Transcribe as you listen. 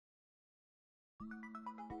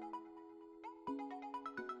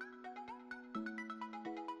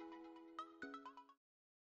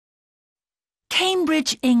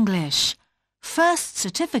Cambridge English. First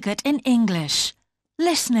certificate in English.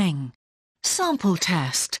 Listening. Sample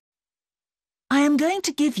test. I am going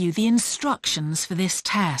to give you the instructions for this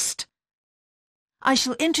test. I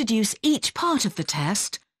shall introduce each part of the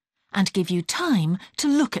test and give you time to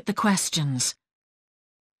look at the questions.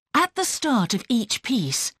 At the start of each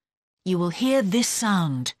piece, you will hear this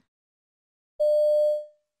sound.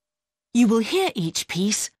 You will hear each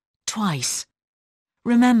piece twice.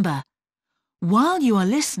 Remember, while you are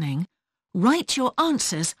listening, write your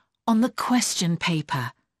answers on the question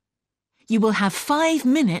paper. You will have 5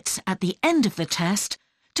 minutes at the end of the test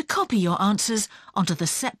to copy your answers onto the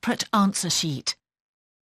separate answer sheet.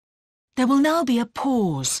 There will now be a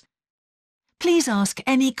pause. Please ask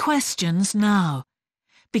any questions now,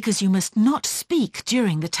 because you must not speak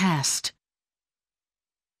during the test.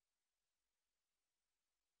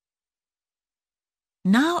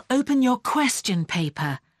 Now open your question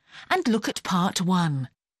paper and look at part 1.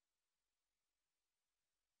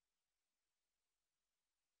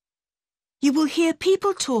 You will hear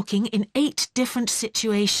people talking in 8 different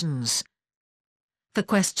situations. For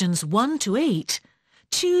questions 1 to 8,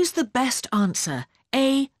 choose the best answer,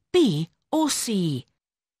 A, B or C.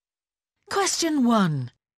 Question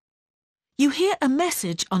 1. You hear a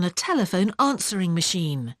message on a telephone answering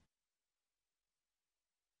machine.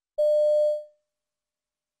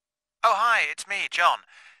 Oh, hi, it's me, John.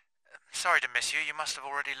 Sorry to miss you. You must have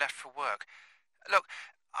already left for work. Look,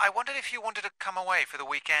 I wondered if you wanted to come away for the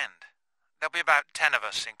weekend. There'll be about 10 of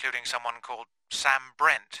us, including someone called Sam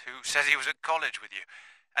Brent, who says he was at college with you,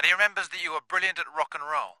 and he remembers that you were brilliant at rock and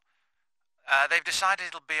roll. They've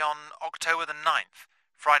decided it'll be on October the 9th,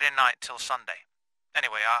 Friday night till Sunday.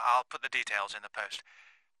 Anyway, I'll put the details in the post.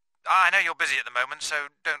 I know you're busy at the moment,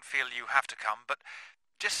 so don't feel you have to come, but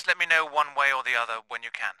just let me know one way or the other when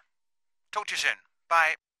you can. Talk to you soon.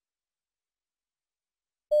 Bye.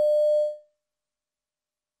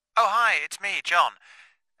 Oh, hi, it's me, John.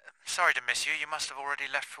 Sorry to miss you. You must have already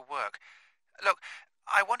left for work. Look,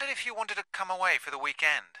 I wondered if you wanted to come away for the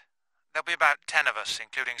weekend. There'll be about 10 of us,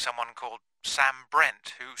 including someone called Sam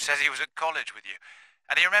Brent, who says he was at college with you,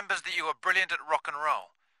 and he remembers that you were brilliant at rock and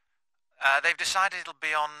roll. They've decided it'll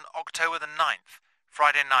be on October the 9th,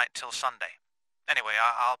 Friday night till Sunday. Anyway,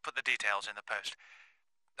 I'll put the details in the post.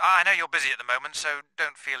 I know you're busy at the moment, so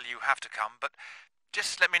don't feel you have to come, but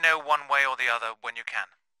just let me know one way or the other when you can.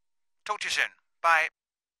 Talk to you soon. Bye.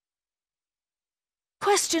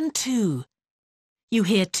 Question 2. You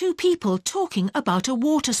hear 2 people talking about a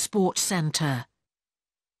water sports centre.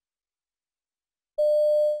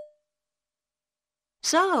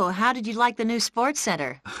 So, how did you like the new sports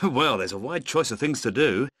centre? Well, there's a wide choice of things to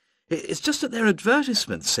do. It's just that their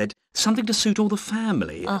advertisement said something to suit all the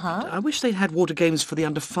family. I wish they'd had water games for the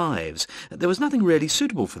under-5s. There was nothing really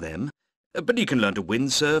suitable for them. But you can learn to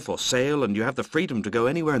windsurf or sail, and you have the freedom to go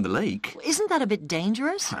anywhere in the lake. Isn't that a bit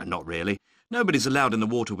dangerous? Not really. Nobody's allowed in the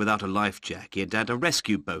water without a life jacket, and a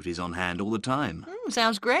rescue boat is on hand all the time.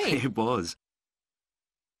 Sounds great. It was.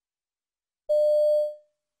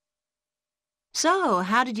 So,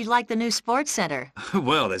 how did you like the new sports centre?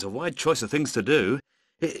 Well, there's a wide choice of things to do.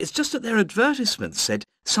 It's just that their advertisement said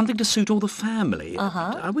something to suit all the family.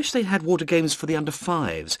 I wish they'd had water games for the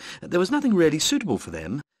under-5s. There was nothing really suitable for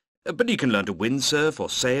them. But you can learn to windsurf or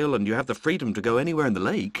sail, and you have the freedom to go anywhere in the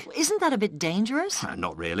lake. Isn't that a bit dangerous?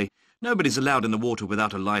 Not really. Nobody's allowed in the water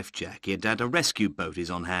without a life jacket, and a rescue boat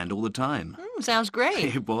is on hand all the time. Sounds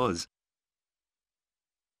great. It was.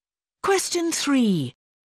 Question 3.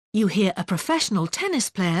 You hear a professional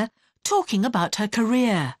tennis player talking about her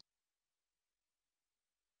career.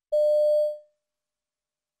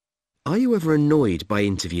 Are you ever annoyed by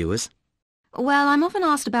interviewers? Well, I'm often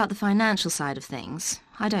asked about the financial side of things.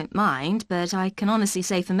 I don't mind, but I can honestly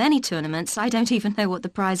say for many tournaments I don't even know what the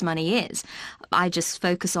prize money is. I just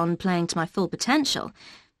focus on playing to my full potential.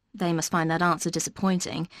 They must find that answer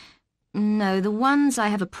disappointing. No, the ones I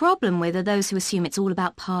have a problem with are those who assume it's all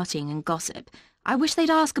about partying and gossip. I wish they'd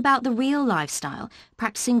ask about the real lifestyle,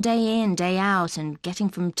 practicing day in, day out, and getting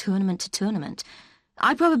from tournament to tournament.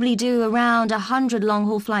 I probably do around 100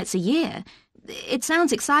 long-haul flights a year. It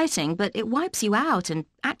sounds exciting, but it wipes you out and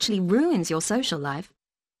actually ruins your social life.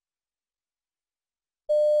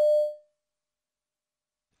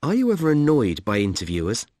 Are you ever annoyed by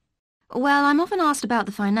interviewers? Well, I'm often asked about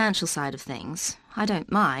the financial side of things. I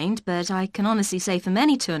don't mind, but I can honestly say for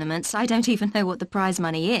many tournaments I don't even know what the prize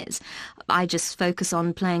money is. I just focus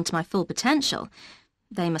on playing to my full potential.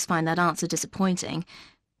 They must find that answer disappointing.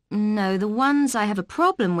 No, the ones I have a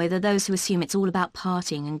problem with are those who assume it's all about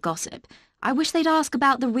partying and gossip. I wish they'd ask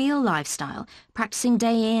about the real lifestyle, practicing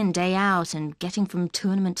day in, day out, and getting from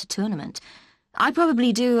tournament to tournament. I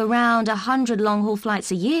probably do around 100 long-haul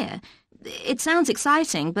flights a year. It sounds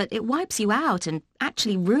exciting, but it wipes you out and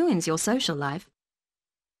actually ruins your social life.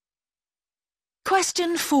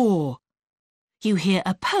 Question 4. You hear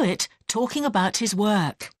a poet talking about his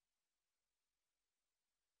work.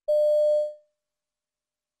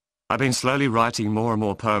 I've been slowly writing more and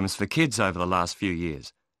more poems for kids over the last few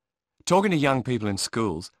years. Talking to young people in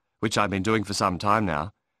schools, which I've been doing for some time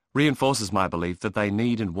now, reinforces my belief that they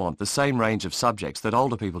need and want the same range of subjects that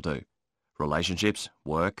older people do: relationships,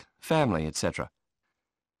 work, family, etc.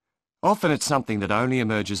 Often it's something that only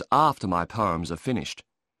emerges after my poems are finished,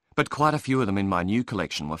 but quite a few of them in my new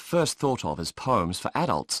collection were first thought of as poems for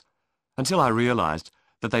adults, until I realised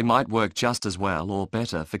that they might work just as well or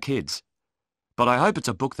better for kids. But I hope it's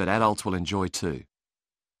a book that adults will enjoy too.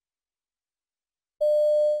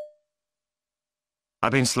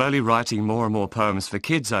 I've been slowly writing more and more poems for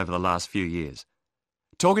kids over the last few years.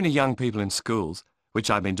 Talking to young people in schools, which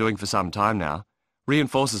I've been doing for some time now,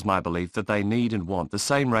 reinforces my belief that they need and want the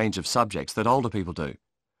same range of subjects that older people do: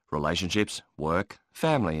 relationships, work,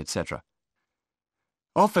 family, etc.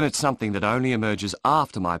 Often it's something that only emerges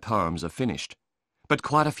after my poems are finished, but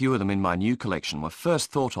quite a few of them in my new collection were first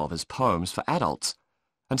thought of as poems for adults,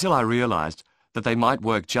 until I realised that they might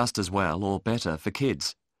work just as well or better for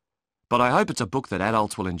kids. But I hope it's a book that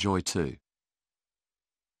adults will enjoy too.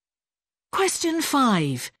 Question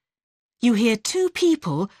 5. You hear 2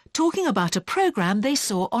 people talking about a programme they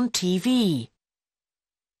saw on TV.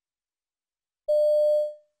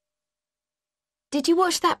 Did you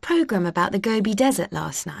watch that programme about the Gobi Desert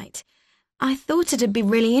last night? I thought it'd be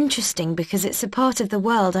really interesting because it's a part of the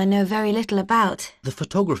world I know very little about. The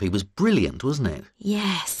photography was brilliant, wasn't it?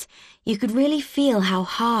 Yes, you could really feel how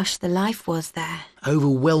harsh the life was there.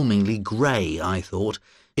 Overwhelmingly grey, I thought.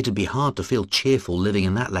 It'd be hard to feel cheerful living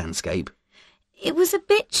in that landscape. It was a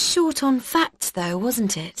bit short on facts, though,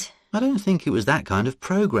 wasn't it? I don't think it was that kind of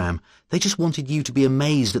programme. They just wanted you to be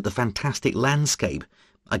amazed at the fantastic landscape.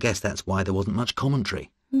 I guess that's why there wasn't much commentary.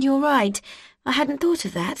 You're right. I hadn't thought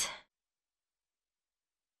of that.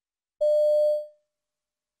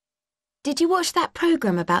 Did you watch that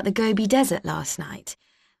programme about the Gobi Desert last night?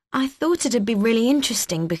 I thought it'd be really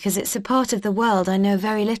interesting because it's a part of the world I know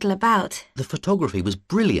very little about. The photography was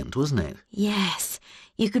brilliant, wasn't it? Yes,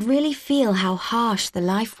 you could really feel how harsh the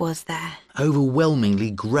life was there.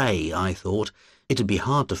 Overwhelmingly grey, I thought. It'd be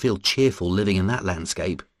hard to feel cheerful living in that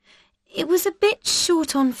landscape. It was a bit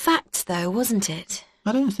short on facts, though, wasn't it?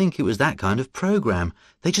 I don't think it was that kind of programme.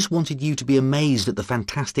 They just wanted you to be amazed at the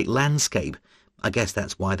fantastic landscape. I guess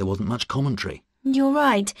that's why there wasn't much commentary. You're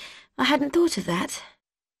right. I hadn't thought of that.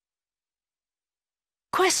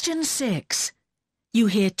 Question 6. You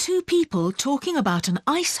hear 2 people talking about an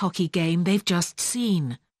ice hockey game they've just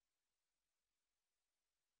seen.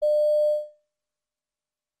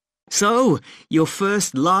 So, your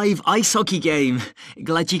first live ice hockey game.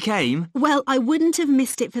 Glad you came? Well, I wouldn't have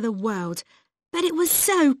missed it for the world. But it was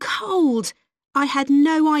so cold. I had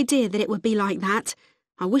no idea that it would be like that.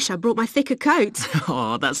 I wish I brought my thicker coat.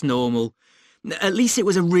 Oh, that's normal. At least it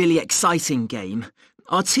was a really exciting game.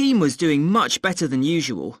 Our team was doing much better than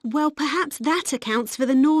usual. Well, perhaps that accounts for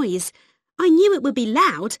the noise. I knew it would be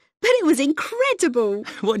loud, but it was incredible.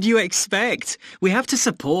 What do you expect? We have to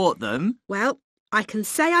support them. Well, I can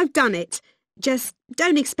say I've done it. Just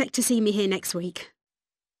don't expect to see me here next week.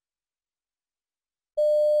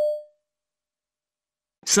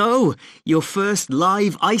 So, your first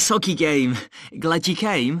live ice hockey game. Glad you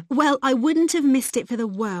came? Well, I wouldn't have missed it for the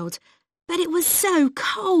world. But it was so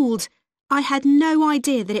cold. I had no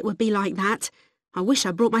idea that it would be like that. I wish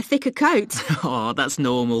I brought my thicker coat. Oh, that's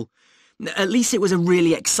normal. At least it was a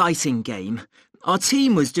really exciting game. Our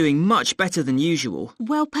team was doing much better than usual.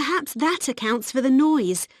 Well, perhaps that accounts for the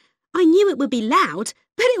noise. I knew it would be loud,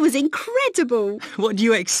 but it was incredible. What do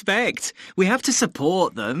you expect? We have to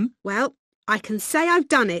support them. Well, I can say I've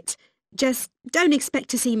done it. Just don't expect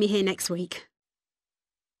to see me here next week.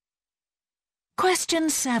 Question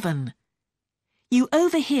 7. You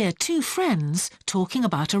overhear 2 friends talking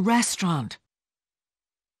about a restaurant.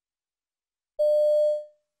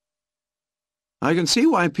 I can see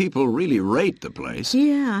why people really rate the place.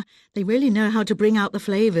 Yeah, they really know how to bring out the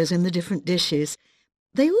flavours in the different dishes.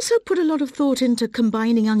 They also put a lot of thought into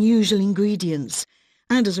combining unusual ingredients.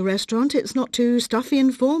 And as a restaurant, it's not too stuffy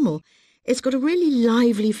and formal. It's got a really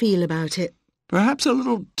lively feel about it. Perhaps a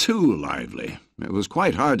little too lively. It was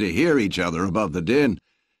quite hard to hear each other above the din.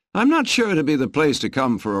 I'm not sure it'd be the place to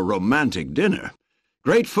come for a romantic dinner.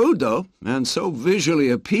 Great food, though, and so visually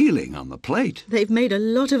appealing on the plate. They've made a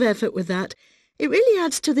lot of effort with that. It really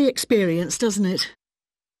adds to the experience, doesn't it?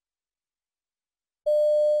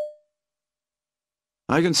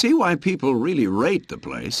 I can see why people really rate the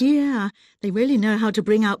place. Yeah, they really know how to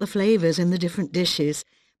bring out the flavours in the different dishes.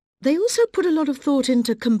 They also put a lot of thought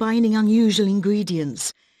into combining unusual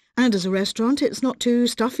ingredients. And as a restaurant, it's not too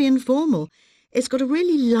stuffy and formal. It's got a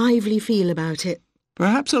really lively feel about it.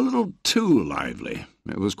 Perhaps a little too lively.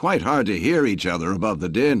 It was quite hard to hear each other above the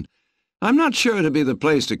din. I'm not sure it'd be the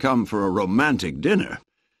place to come for a romantic dinner.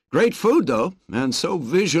 Great food, though, and so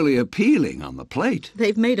visually appealing on the plate.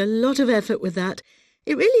 They've made a lot of effort with that.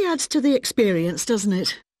 It really adds to the experience, doesn't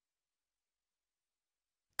it?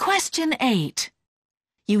 Question 8.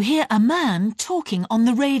 You hear a man talking on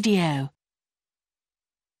the radio.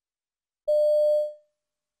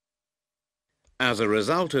 As a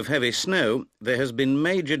result of heavy snow, there has been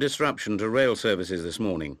major disruption to rail services this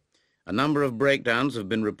morning. A number of breakdowns have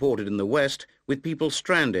been reported in the west, with people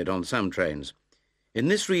stranded on some trains. In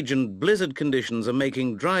this region, blizzard conditions are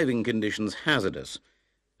making driving conditions hazardous.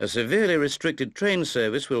 A severely restricted train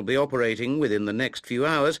service will be operating within the next few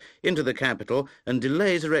hours into the capital, and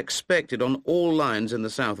delays are expected on all lines in the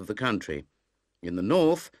south of the country. In the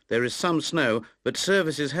north, there is some snow, but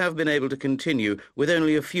services have been able to continue with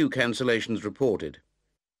only a few cancellations reported.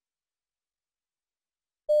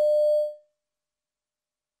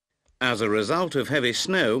 As a result of heavy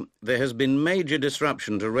snow, there has been major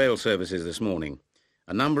disruption to rail services this morning.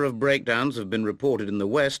 A number of breakdowns have been reported in the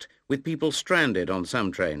west, with people stranded on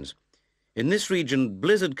some trains. In this region,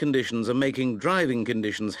 blizzard conditions are making driving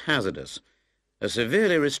conditions hazardous. A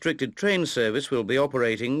severely restricted train service will be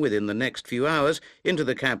operating within the next few hours into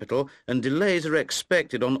the capital, and delays are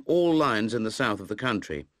expected on all lines in the south of the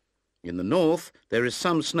country. In the north, there is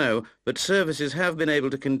some snow, but services have been able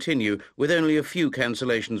to continue with only a few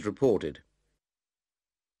cancellations reported.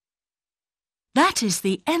 That is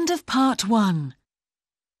the end of part 1.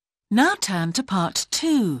 Now turn to part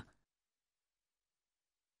 2.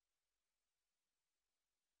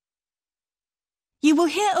 You will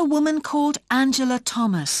hear a woman called Angela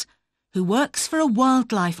Thomas, who works for a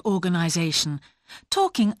wildlife organisation,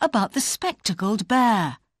 talking about the spectacled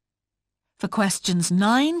bear. For questions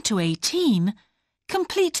 9 to 18,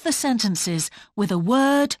 complete the sentences with a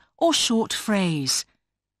word or short phrase.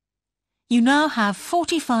 You now have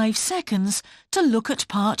 45 seconds to look at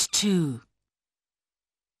part 2.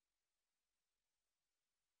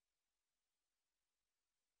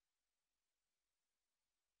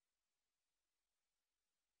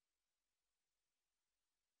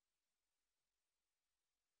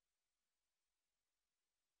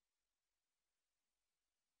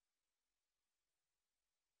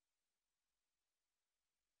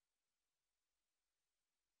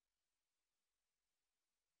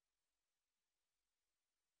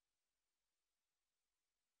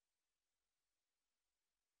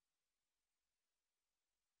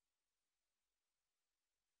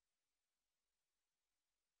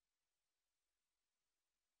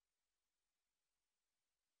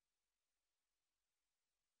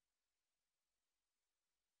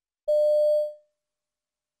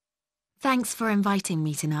 Thanks for inviting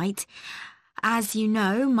me tonight. As you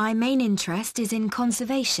know, my main interest is in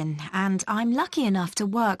conservation, and I'm lucky enough to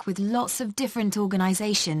work with lots of different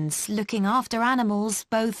organisations looking after animals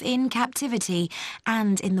both in captivity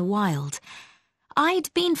and in the wild.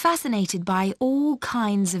 I'd been fascinated by all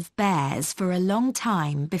kinds of bears for a long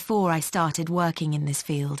time before I started working in this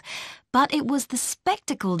field, but it was the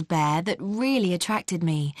spectacled bear that really attracted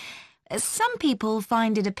me. Some people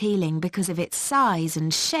find it appealing because of its size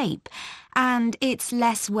and shape, and it's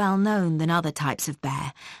less well known than other types of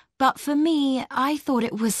bear. But for me, I thought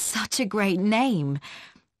it was such a great name.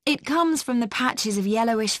 It comes from the patches of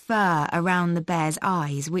yellowish fur around the bear's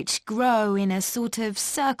eyes, which grow in a sort of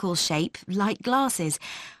circle shape like glasses.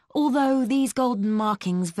 Although these golden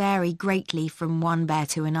markings vary greatly from one bear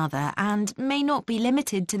to another and may not be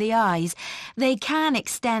limited to the eyes, they can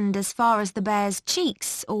extend as far as the bear's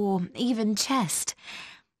cheeks or even chest.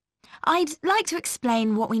 I'd like to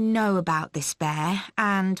explain what we know about this bear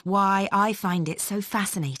and why I find it so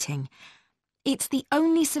fascinating. It's the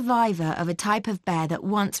only survivor of a type of bear that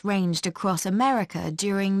once ranged across America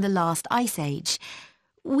during the last ice age.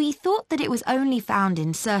 We thought that it was only found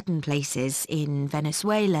in certain places, in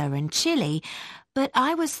Venezuela and Chile, but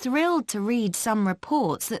I was thrilled to read some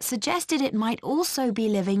reports that suggested it might also be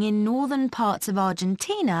living in northern parts of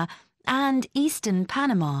Argentina and eastern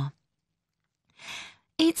Panama.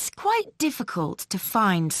 It's quite difficult to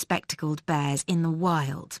find spectacled bears in the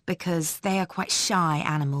wild because they are quite shy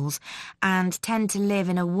animals and tend to live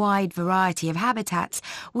in a wide variety of habitats,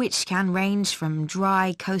 which can range from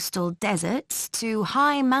dry coastal deserts to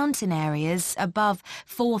high mountain areas above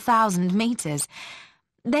 4,000 metres.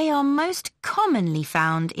 They are most commonly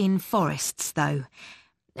found in forests, though.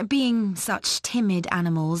 Being such timid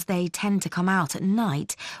animals, they tend to come out at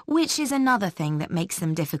night, which is another thing that makes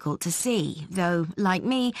them difficult to see, though, like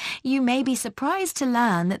me, you may be surprised to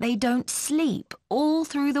learn that they don't sleep all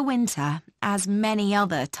through the winter, as many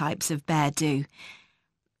other types of bear do.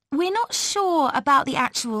 We're not sure about the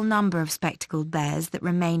actual number of spectacled bears that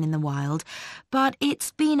remain in the wild, but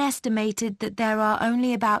it's been estimated that there are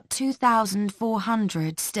only about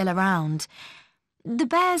 2,400 still around. The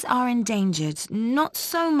bears are endangered, not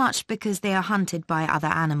so much because they are hunted by other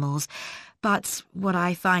animals, but what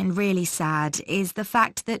I find really sad is the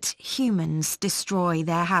fact that humans destroy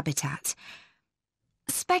their habitat.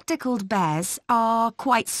 Spectacled bears are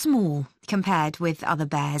quite small compared with other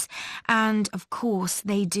bears, and of course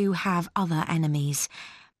they do have other enemies.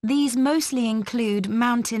 These mostly include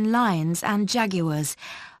mountain lions and jaguars,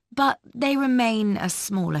 but they remain a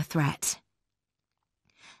smaller threat.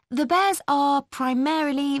 The bears are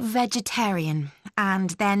primarily vegetarian, and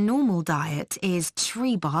their normal diet is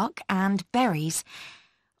tree bark and berries.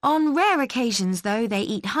 On rare occasions, though, they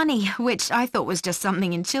eat honey, which I thought was just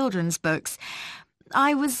something in children's books.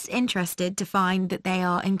 I was interested to find that they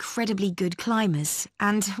are incredibly good climbers,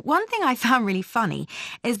 and one thing I found really funny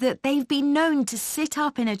is that they've been known to sit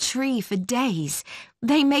up in a tree for days.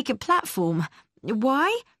 They make a platform.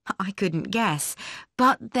 Why? I couldn't guess,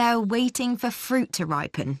 but they're waiting for fruit to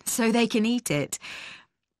ripen so they can eat it.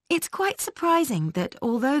 It's quite surprising that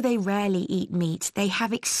although they rarely eat meat, they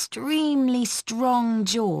have extremely strong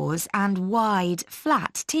jaws and wide,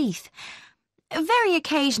 flat teeth. Very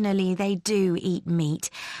occasionally they do eat meat,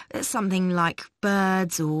 something like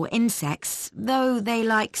birds or insects, though they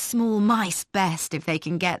like small mice best if they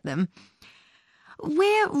can get them.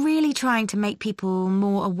 We're really trying to make people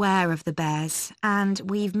more aware of the bears, and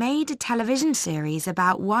we've made a television series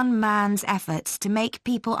about one man's efforts to make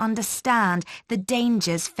people understand the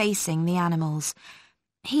dangers facing the animals.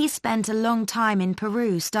 He spent a long time in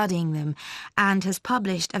Peru studying them and has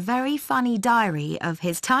published a very funny diary of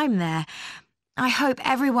his time there. I hope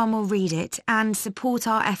everyone will read it and support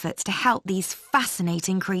our efforts to help these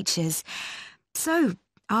fascinating creatures. So,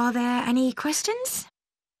 are there any questions?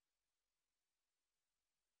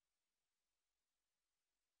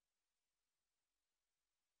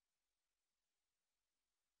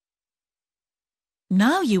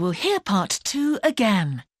 Now you will hear part 2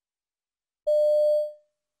 again.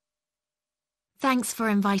 Thanks for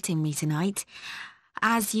inviting me tonight.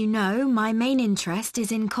 As you know, my main interest is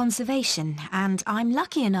in conservation, and I'm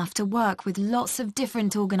lucky enough to work with lots of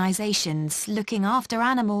different organisations looking after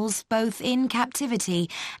animals both in captivity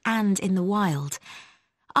and in the wild.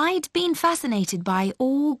 I'd been fascinated by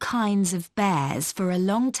all kinds of bears for a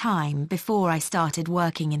long time before I started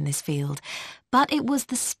working in this field, but it was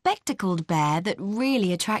the spectacled bear that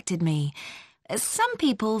really attracted me. Some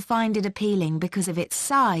people find it appealing because of its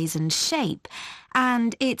size and shape,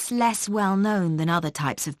 and it's less well known than other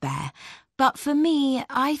types of bear. But for me,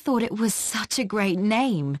 I thought it was such a great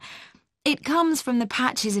name. It comes from the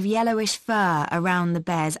patches of yellowish fur around the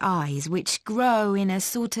bear's eyes, which grow in a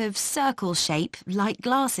sort of circle shape like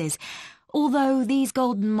glasses, although these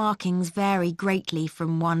golden markings vary greatly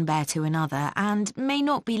from one bear to another and may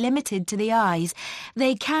not be limited to the eyes.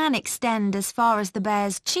 They can extend as far as the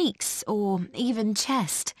bear's cheeks or even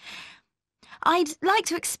chest. I'd like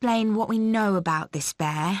to explain what we know about this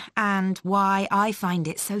bear and why I find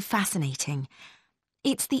it so fascinating.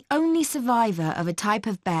 It's the only survivor of a type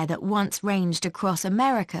of bear that once ranged across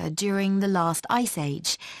America during the last ice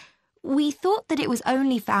age. We thought that it was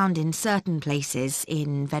only found in certain places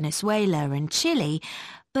in Venezuela and Chile,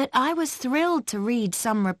 but I was thrilled to read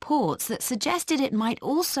some reports that suggested it might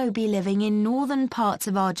also be living in northern parts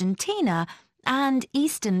of Argentina and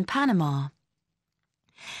eastern Panama.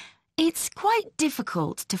 It's quite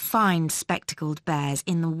difficult to find spectacled bears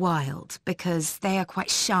in the wild because they are quite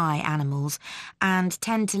shy animals and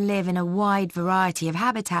tend to live in a wide variety of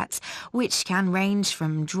habitats, which can range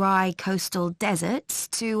from dry coastal deserts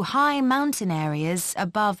to high mountain areas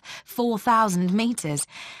above 4,000 metres.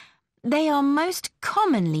 They are most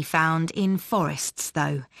commonly found in forests,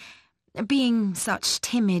 though. Being such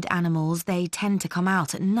timid animals, they tend to come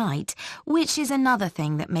out at night, which is another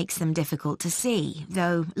thing that makes them difficult to see,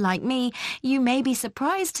 though, like me, you may be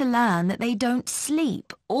surprised to learn that they don't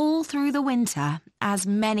sleep all through the winter, as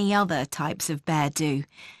many other types of bear do.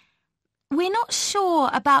 We're not sure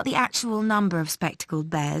about the actual number of spectacled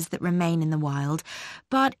bears that remain in the wild,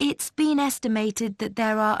 but it's been estimated that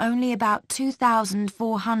there are only about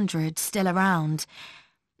 2,400 still around.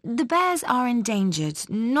 The bears are endangered,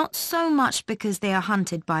 not so much because they are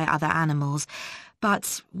hunted by other animals,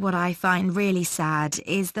 but what I find really sad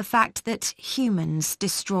is the fact that humans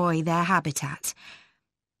destroy their habitat.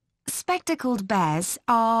 Spectacled bears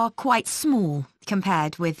are quite small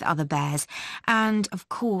compared with other bears, and of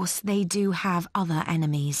course they do have other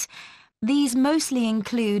enemies. These mostly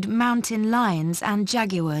include mountain lions and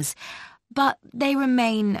jaguars, but they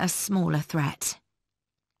remain a smaller threat.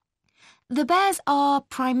 The bears are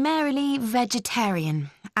primarily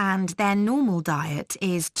vegetarian, and their normal diet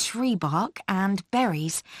is tree bark and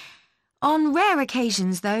berries. On rare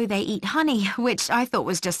occasions, though, they eat honey, which I thought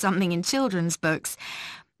was just something in children's books.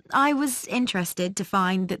 I was interested to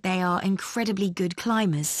find that they are incredibly good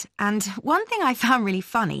climbers, and one thing I found really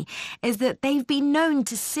funny is that they've been known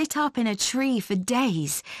to sit up in a tree for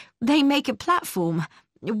days. They make a platform.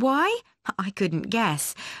 Why? I couldn't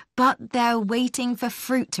guess, but they're waiting for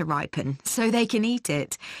fruit to ripen so they can eat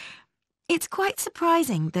it. It's quite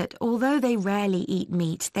surprising that although they rarely eat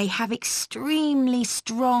meat, they have extremely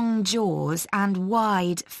strong jaws and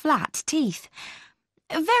wide, flat teeth.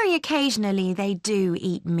 Very occasionally they do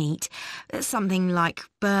eat meat, something like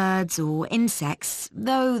birds or insects,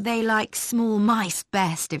 though they like small mice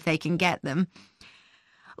best if they can get them.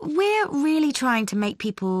 We're really trying to make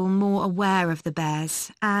people more aware of the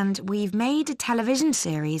bears, and we've made a television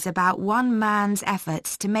series about one man's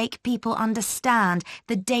efforts to make people understand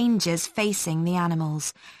the dangers facing the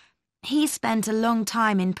animals. He spent a long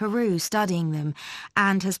time in Peru studying them,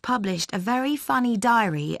 and has published a very funny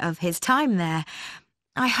diary of his time there.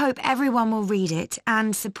 I hope everyone will read it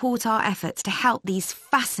and support our efforts to help these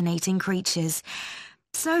fascinating creatures.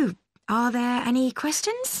 So, are there any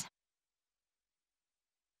questions?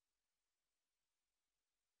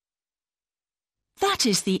 That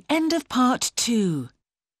is the end of part 2.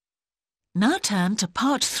 Now turn to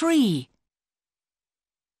part 3.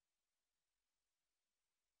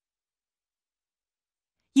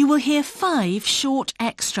 You will hear 5 short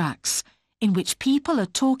extracts in which people are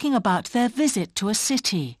talking about their visit to a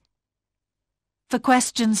city. For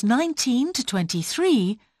questions 19 to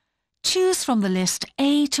 23, choose from the list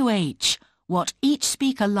A to H what each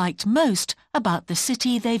speaker liked most about the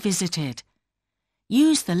city they visited.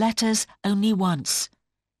 Use the letters only once.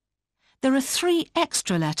 There are 3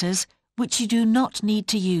 extra letters which you do not need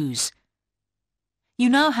to use. You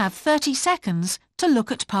now have 30 seconds to look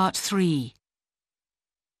at part 3.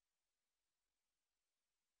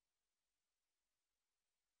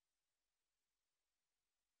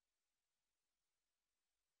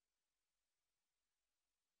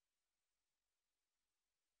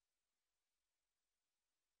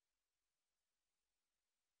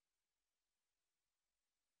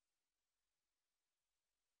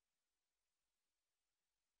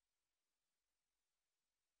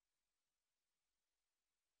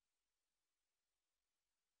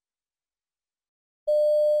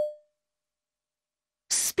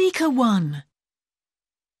 Speaker 1.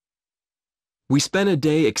 We spent a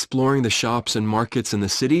day exploring the shops and markets in the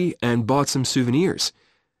city and bought some souvenirs.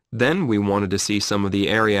 Then we wanted to see some of the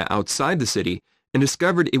area outside the city and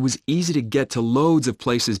discovered it was easy to get to loads of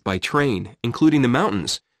places by train, including the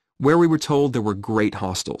mountains, where we were told there were great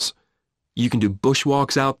hostels. You can do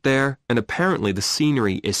bushwalks out there, and apparently the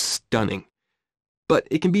scenery is stunning. But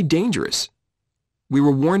it can be dangerous. We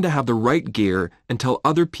were warned to have the right gear and tell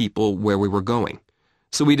other people where we were going,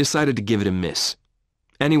 so we decided to give it a miss.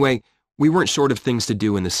 Anyway, we weren't short of things to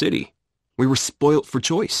do in the city. We were spoilt for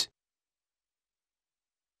choice.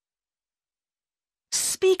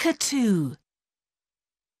 Speaker 2.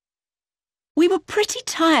 We were pretty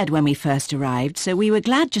tired when we first arrived, so we were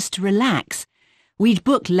glad just to relax. We'd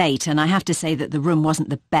booked late, and I have to say that the room wasn't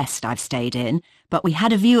the best I've stayed in, but we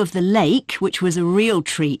had a view of the lake, which was a real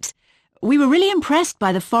treat. We were really impressed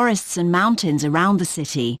by the forests and mountains around the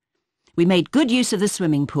city. We made good use of the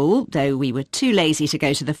swimming pool, though we were too lazy to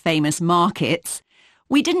go to the famous markets.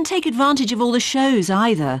 We didn't take advantage of all the shows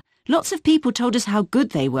either. Lots of people told us how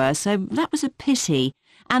good they were, so that was a pity.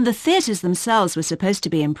 And the theatres themselves were supposed to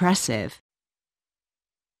be impressive.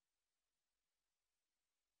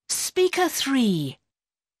 Speaker 3.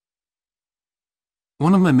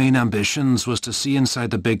 One of my main ambitions was to see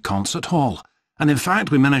inside the big concert hall, and in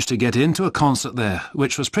fact we managed to get into a concert there,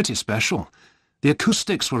 which was pretty special. The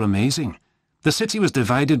acoustics were amazing. The city was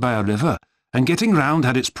divided by a river, and getting round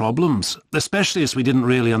had its problems, especially as we didn't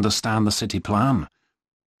really understand the city plan.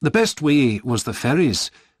 The best way was the ferries.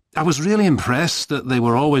 I was really impressed that they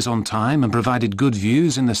were always on time and provided good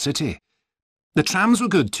views in the city. The trams were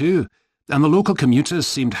good too, and the local commuters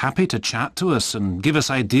seemed happy to chat to us and give us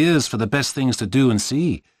ideas for the best things to do and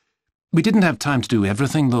see. We didn't have time to do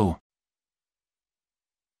everything, though.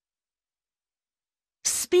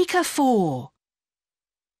 Speaker 4.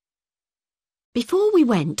 Before we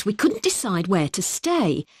went, we couldn't decide where to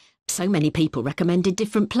stay. So many people recommended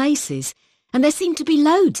different places. and there seemed to be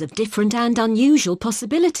loads of different and unusual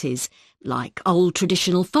possibilities, like old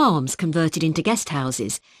traditional farms converted into guest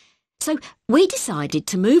houses. So we decided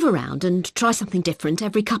to move around and try something different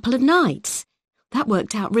every couple of nights. That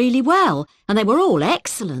worked out really well, and they were all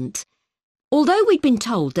excellent. Although we'd been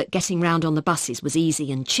told that getting round on the buses was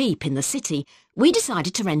easy and cheap in the city, we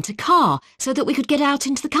decided to rent a car so that we could get out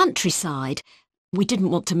into the countryside. We didn't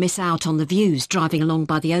want to miss out on the views driving along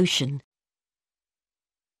by the ocean.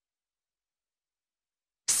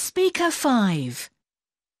 Speaker 5.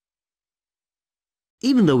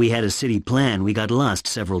 Even though we had a city plan, we got lost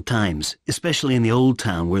several times, especially in the old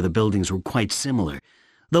town where the buildings were quite similar.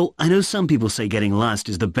 Though I know some people say getting lost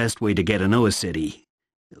is the best way to get to know a city.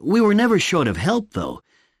 We were never short of help, though.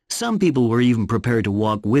 Some people were even prepared to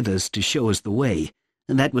walk with us to show us the way,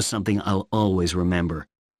 and that was something I'll always remember.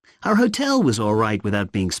 Our hotel was all right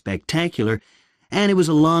without being spectacular, and it was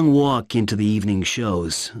a long walk into the evening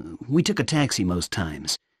shows. We took a taxi most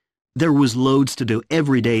times. There was loads to do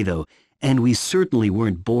every day, though, and we certainly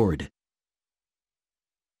weren't bored.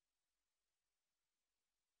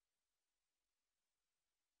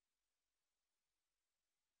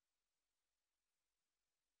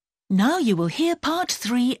 Now you will hear part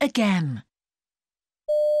 3 again.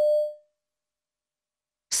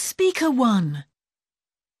 Speaker 1.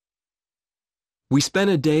 We spent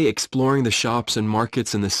a day exploring the shops and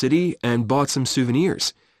markets in the city and bought some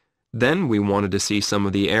souvenirs. Then we wanted to see some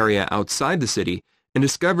of the area outside the city and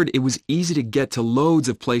discovered it was easy to get to loads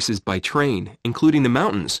of places by train, including the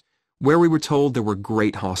mountains, where we were told there were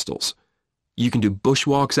great hostels. You can do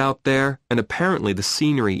bushwalks out there, and apparently the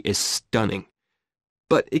scenery is stunning.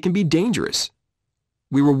 But it can be dangerous.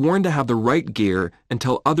 We were warned to have the right gear and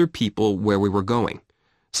tell other people where we were going,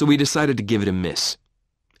 so we decided to give it a miss.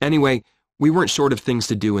 Anyway, we weren't short of things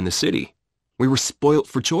to do in the city. We were spoilt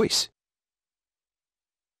for choice.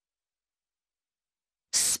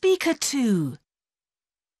 Speaker 2.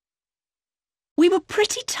 We were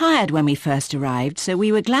pretty tired when we first arrived, so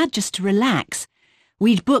we were glad just to relax.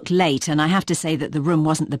 We'd booked late, and I have to say that the room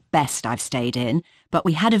wasn't the best I've stayed in, but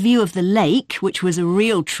we had a view of the lake, which was a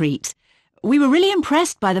real treat. We were really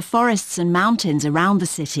impressed by the forests and mountains around the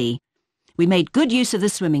city. We made good use of the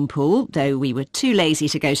swimming pool, though we were too lazy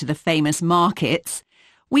to go to the famous markets.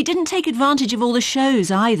 We didn't take advantage of all the shows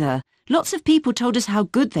either. Lots of people told us how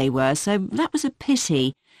good they were, so that was a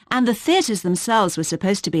pity. And the theatres themselves were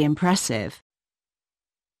supposed to be impressive.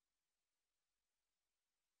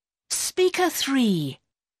 Speaker 3.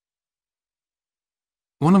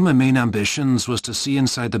 One of my main ambitions was to see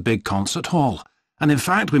inside the big concert hall, and in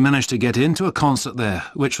fact we managed to get into a concert there,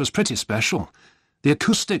 which was pretty special. The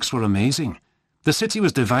acoustics were amazing. The city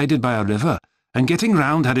was divided by a river, and getting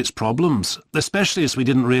round had its problems, especially as we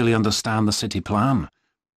didn't really understand the city plan.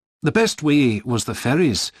 The best way was the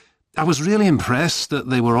ferries. I was really impressed that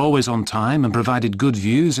they were always on time and provided good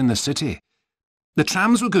views in the city. The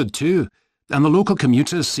trams were good too, and the local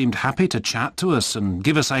commuters seemed happy to chat to us and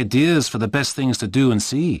give us ideas for the best things to do and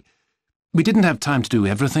see. We didn't have time to do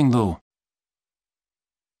everything, though.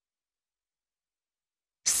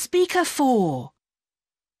 Speaker 4.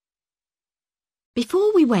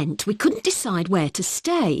 Before we went, we couldn't decide where to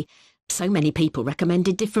stay. So many people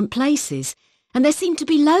recommended different places, and there seemed to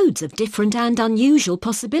be loads of different and unusual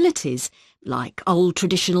possibilities, like old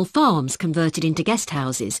traditional farms converted into guest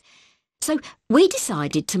houses. So we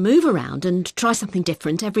decided to move around and try something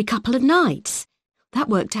different every couple of nights. That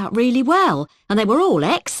worked out really well, and they were all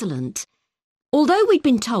excellent. Although we'd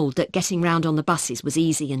been told that getting round on the buses was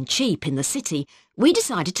easy and cheap in the city, we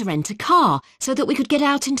decided to rent a car so that we could get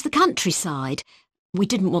out into the countryside. We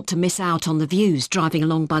didn't want to miss out on the views driving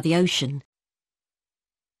along by the ocean.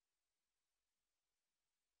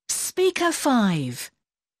 Speaker 5.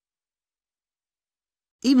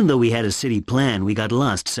 Even though we had a city plan, we got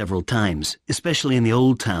lost several times, especially in the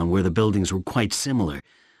old town where the buildings were quite similar.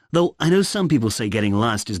 Though I know some people say getting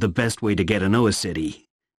lost is the best way to get to know a city.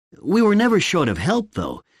 We were never short of help,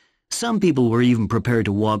 though. Some people were even prepared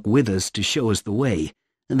to walk with us to show us the way,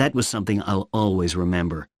 and that was something I'll always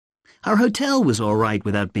remember. Our hotel was all right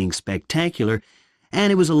without being spectacular,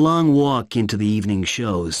 and it was a long walk into the evening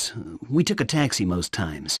shows. We took a taxi most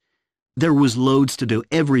times. There was loads to do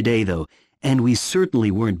every day, though, and we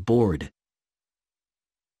certainly weren't bored.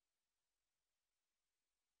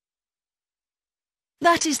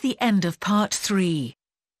 That is the end of part 3.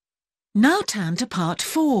 Now turn to part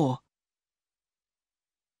 4.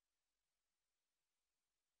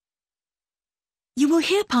 You will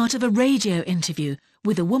hear part of a radio interview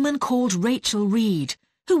with a woman called Rachel Reed,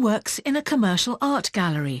 who works in a commercial art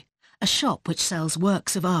gallery, a shop which sells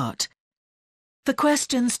works of art. For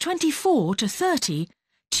questions 24 to 30,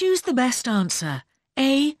 Choose the best answer,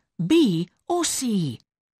 A, B or C.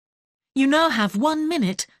 You now have 1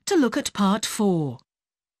 minute to look at part 4.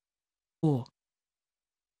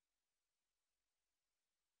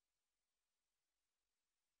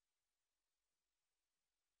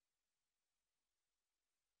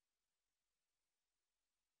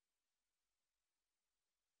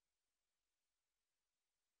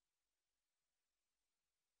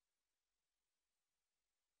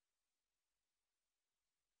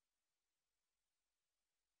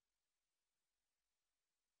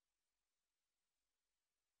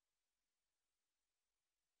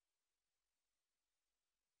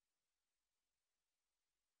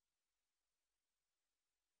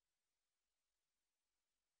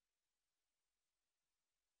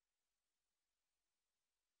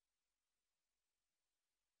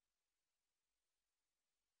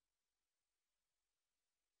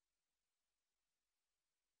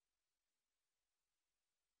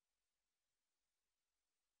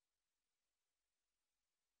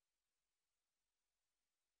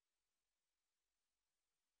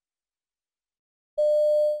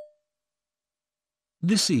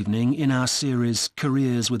 This evening, in our series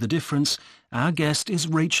Careers with a Difference, our guest is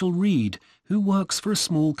Rachel Reed, who works for a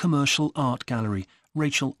small commercial art gallery.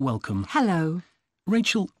 Rachel, welcome. Hello.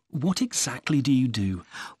 Rachel, what exactly do you do?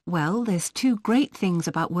 Well, there's 2 great things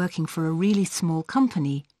about working for a really small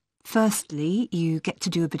company. Firstly, you get to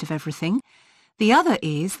do a bit of everything. The other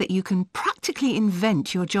is that you can practically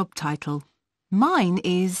invent your job title. Mine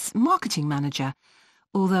is marketing manager,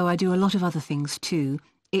 although I do a lot of other things too.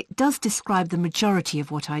 It does describe the majority of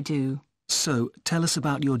what I do. So, tell us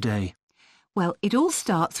about your day. Well, it all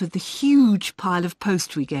starts with the huge pile of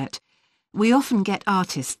post we get. We often get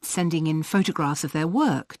artists sending in photographs of their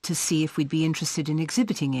work to see if we'd be interested in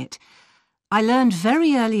exhibiting it. I learned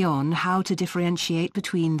very early on how to differentiate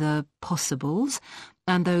between the possibles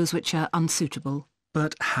and those which are unsuitable.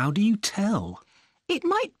 But how do you tell? It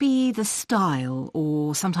might be the style,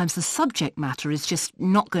 or sometimes the subject matter is just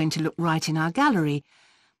not going to look right in our gallery.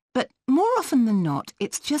 But more often than not,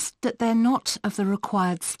 it's just that they're not of the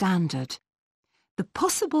required standard. The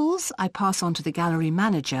possibles I pass on to the gallery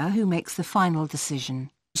manager, who makes the final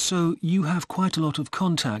decision. So you have quite a lot of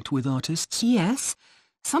contact with artists? Yes.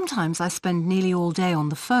 Sometimes I spend nearly all day on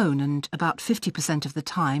the phone, and about 50% of the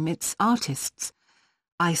time it's artists.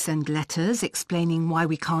 I send letters explaining why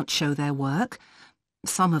we can't show their work.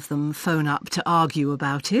 Some of them phone up to argue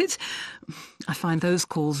about it. I find those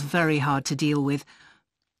calls very hard to deal with.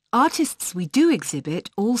 Artists we do exhibit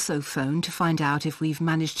also phone to find out if we've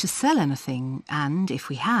managed to sell anything, and, if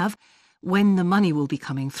we have, when the money will be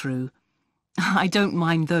coming through. I don't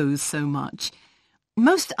mind those so much.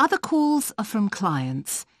 Most other calls are from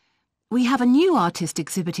clients. We have a new artist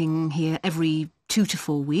exhibiting here every 2 to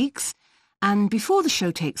 4 weeks, and before the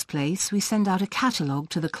show takes place, we send out a catalogue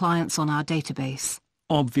to the clients on our database.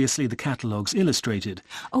 Obviously the catalogue's illustrated.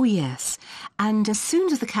 Oh, yes. And as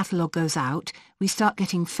soon as the catalogue goes out, we start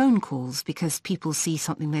getting phone calls because people see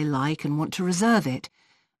something they like and want to reserve it.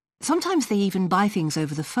 Sometimes they even buy things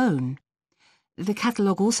over the phone. The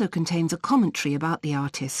catalogue also contains a commentary about the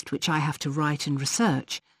artist, which I have to write and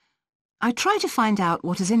research. I try to find out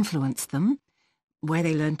what has influenced them, where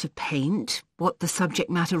they learned to paint, what the subject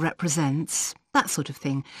matter represents, that sort of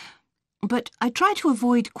thing. But I try to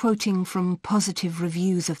avoid quoting from positive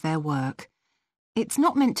reviews of their work. It's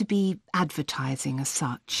not meant to be advertising as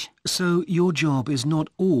such. So your job is not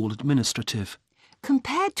all administrative?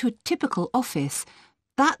 Compared to a typical office,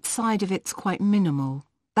 that side of it's quite minimal.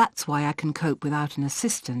 That's why I can cope without an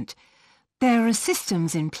assistant. There are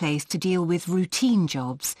systems in place to deal with routine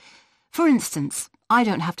jobs. For instance, I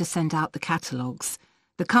don't have to send out the catalogues.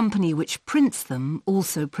 The company which prints them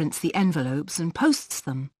also prints the envelopes and posts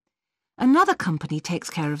them. Another company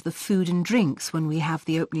takes care of the food and drinks when we have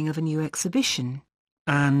the opening of a new exhibition.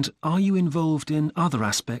 And are you involved in other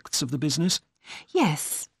aspects of the business?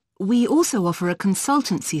 Yes. We also offer a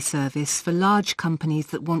consultancy service for large companies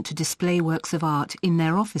that want to display works of art in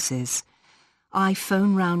their offices. I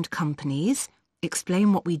phone round companies,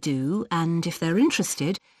 explain what we do, and if they're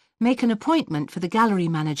interested, make an appointment for the gallery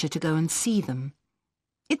manager to go and see them.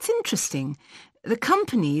 It's interesting. The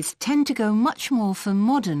companies tend to go much more for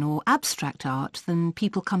modern or abstract art than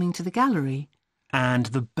people coming to the gallery. And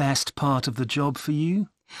the best part of the job for you?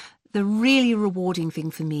 The really rewarding thing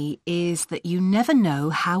for me is that you never know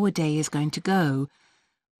how a day is going to go.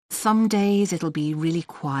 Some days it'll be really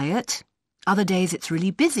quiet, other days it's really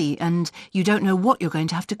busy and you don't know what you're going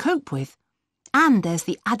to have to cope with. And there's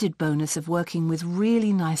the added bonus of working with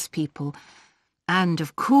really nice people. And,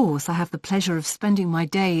 of course, I have the pleasure of spending my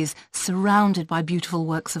days surrounded by beautiful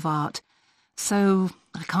works of art. so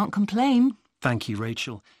I can't complain. Thank you,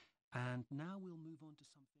 Rachel. And now we'll move on to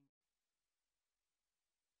something...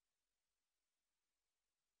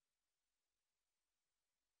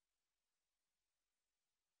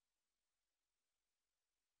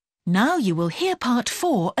 Now you will hear part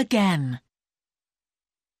 4 again.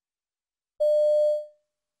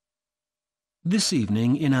 This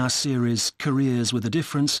evening, in our series Careers with a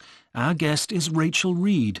Difference, our guest is Rachel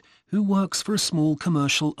Reed, who works for a small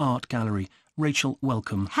commercial art gallery. Rachel,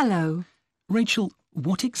 welcome. Hello. Rachel,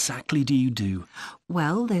 what exactly do you do?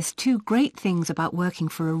 Well, there's two great things about working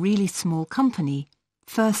for a really small company.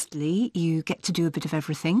 Firstly, you get to do a bit of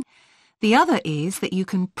everything. The other is that you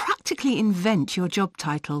can practically invent your job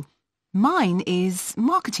title. Mine is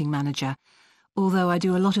marketing manager, although I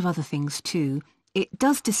do a lot of other things too. It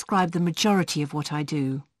does describe the majority of what I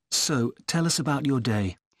do. So, tell us about your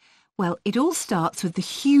day. Well, it all starts with the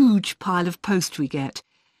huge pile of post we get.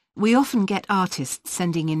 We often get artists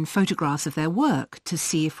sending in photographs of their work to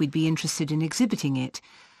see if we'd be interested in exhibiting it.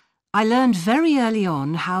 I learned very early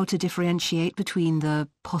on how to differentiate between the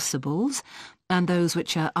possibles and those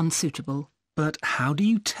which are unsuitable. But how do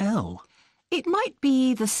you tell? It might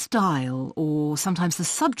be the style, or sometimes the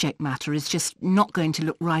subject matter is just not going to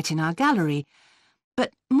look right in our gallery.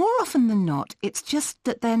 But more often than not, it's just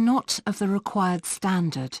that they're not of the required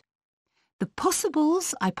standard. The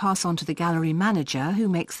possibles I pass on to the gallery manager, who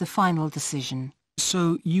makes the final decision.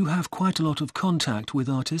 So you have quite a lot of contact with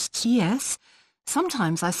artists? Yes.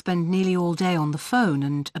 Sometimes I spend nearly all day on the phone,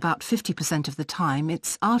 and about 50% of the time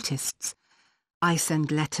it's artists. I send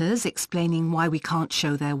letters explaining why we can't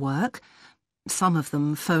show their work. Some of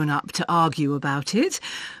them phone up to argue about it.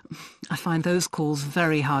 I find those calls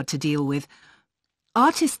very hard to deal with.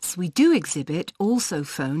 Artists we do exhibit also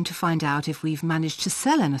phone to find out if we've managed to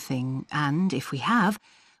sell anything, and, if we have,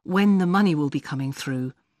 when the money will be coming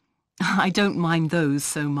through. I don't mind those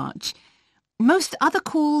so much. Most other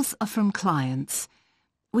calls are from clients.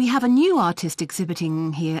 We have a new artist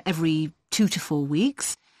exhibiting here every 2 to 4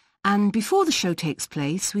 weeks, and before the show takes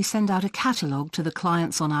place, we send out a catalogue to the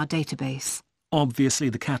clients on our database. Obviously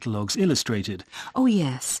the catalogue's illustrated. Oh,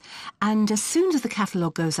 yes. And as soon as the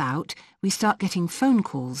catalogue goes out, we start getting phone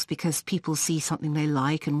calls because people see something they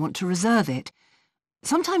like and want to reserve it.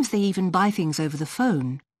 Sometimes they even buy things over the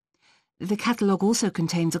phone. The catalogue also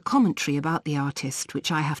contains a commentary about the artist,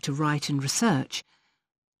 which I have to write and research.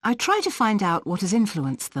 I try to find out what has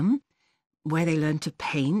influenced them, where they learned to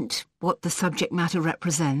paint, what the subject matter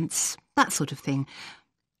represents, that sort of thing.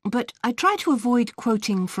 But I try to avoid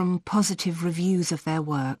quoting from positive reviews of their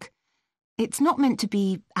work. It's not meant to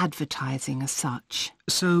be advertising as such.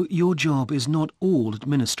 So your job is not all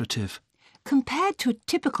administrative? Compared to a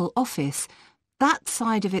typical office, that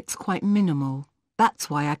side of it's quite minimal. That's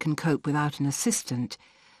why I can cope without an assistant.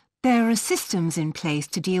 There are systems in place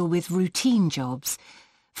to deal with routine jobs.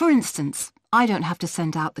 For instance, I don't have to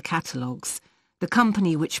send out the catalogues. The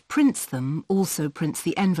company which prints them also prints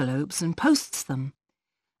the envelopes and posts them.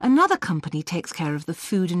 Another company takes care of the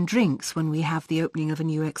food and drinks when we have the opening of a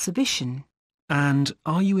new exhibition. And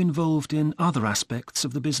are you involved in other aspects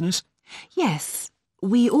of the business? Yes.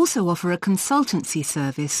 We also offer a consultancy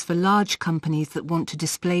service for large companies that want to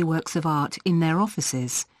display works of art in their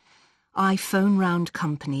offices. I phone round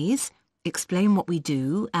companies, explain what we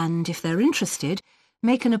do, and if they're interested,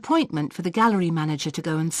 make an appointment for the gallery manager to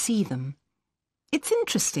go and see them. It's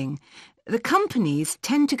interesting. The companies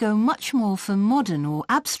tend to go much more for modern or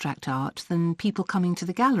abstract art than people coming to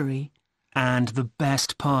the gallery. And the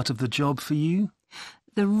best part of the job for you?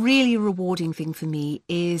 The really rewarding thing for me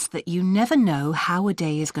is that you never know how a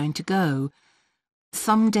day is going to go.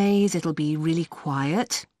 Some days it'll be really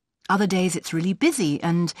quiet, other days it's really busy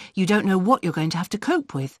and you don't know what you're going to have to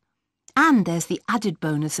cope with. And there's the added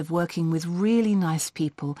bonus of working with really nice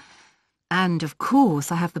people. And, of course,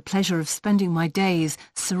 I have the pleasure of spending my days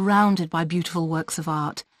surrounded by beautiful works of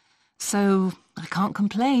art. So I can't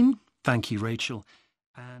complain. Thank you, Rachel.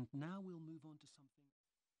 And now we'll move on to something...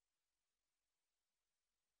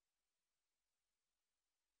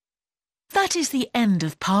 That is the end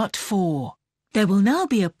of part 4. There will now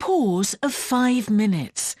be a pause of 5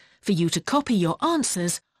 minutes for you to copy your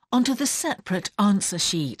answers onto the separate answer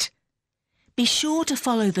sheet. Be sure to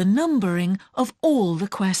follow the numbering of all the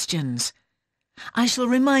questions. I shall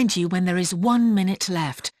remind you when there is 1 minute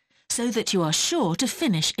left, so that you are sure to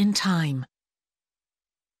finish in time.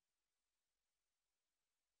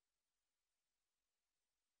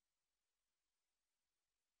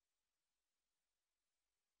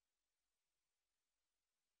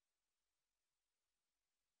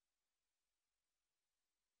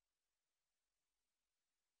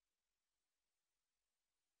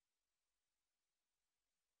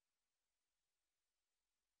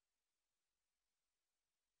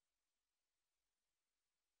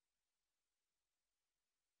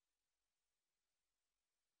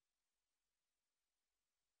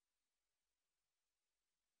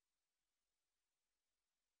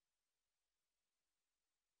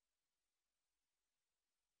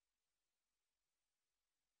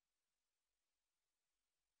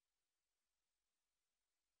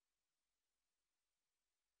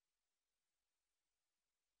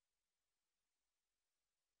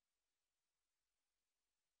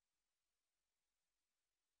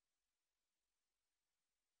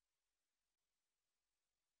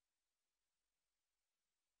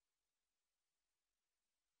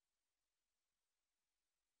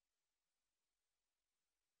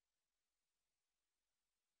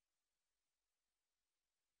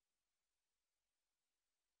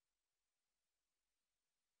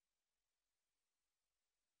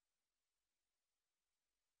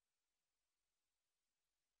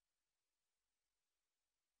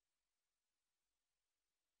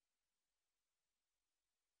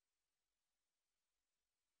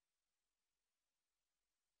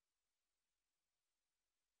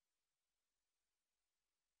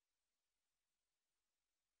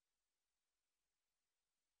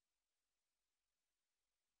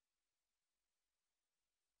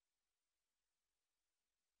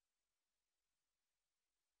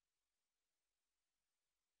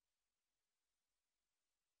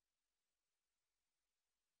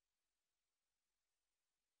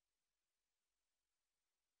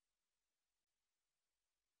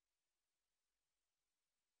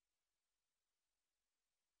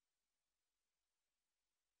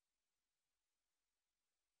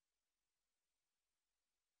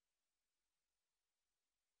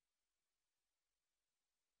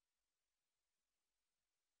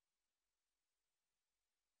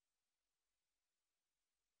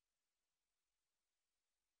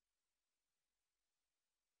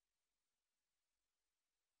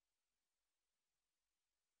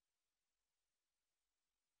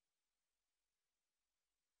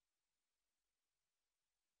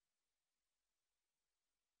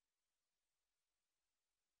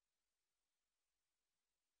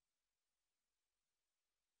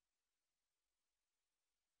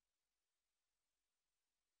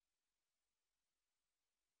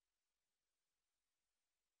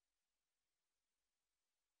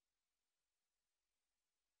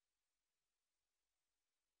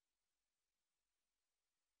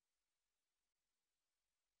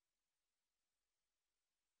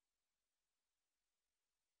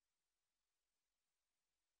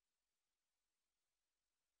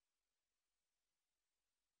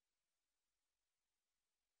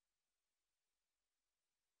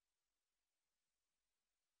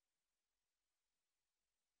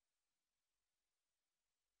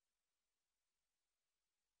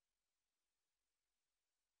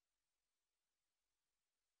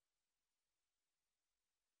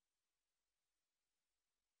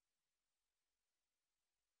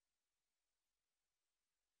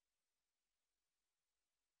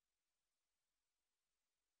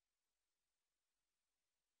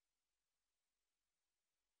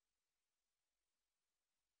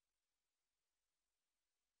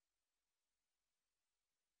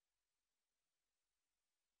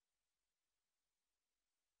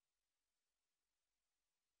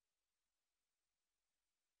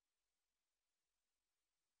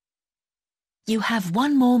 You have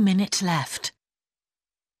 1 more minute left.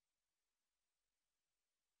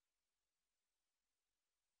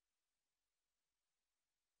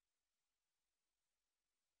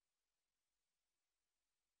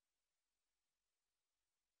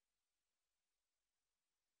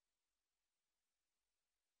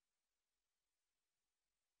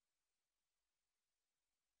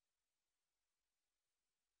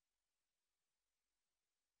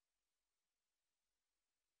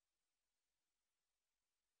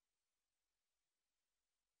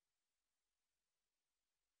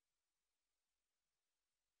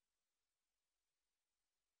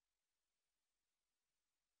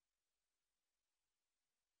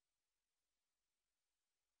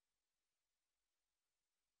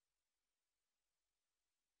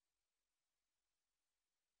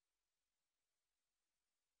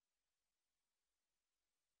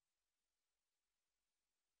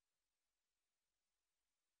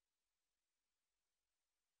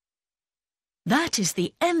 That is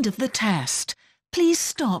the end of the test. Please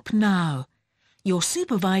stop now. Your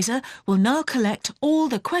supervisor will now collect all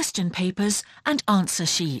the question papers and answer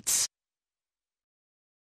sheets.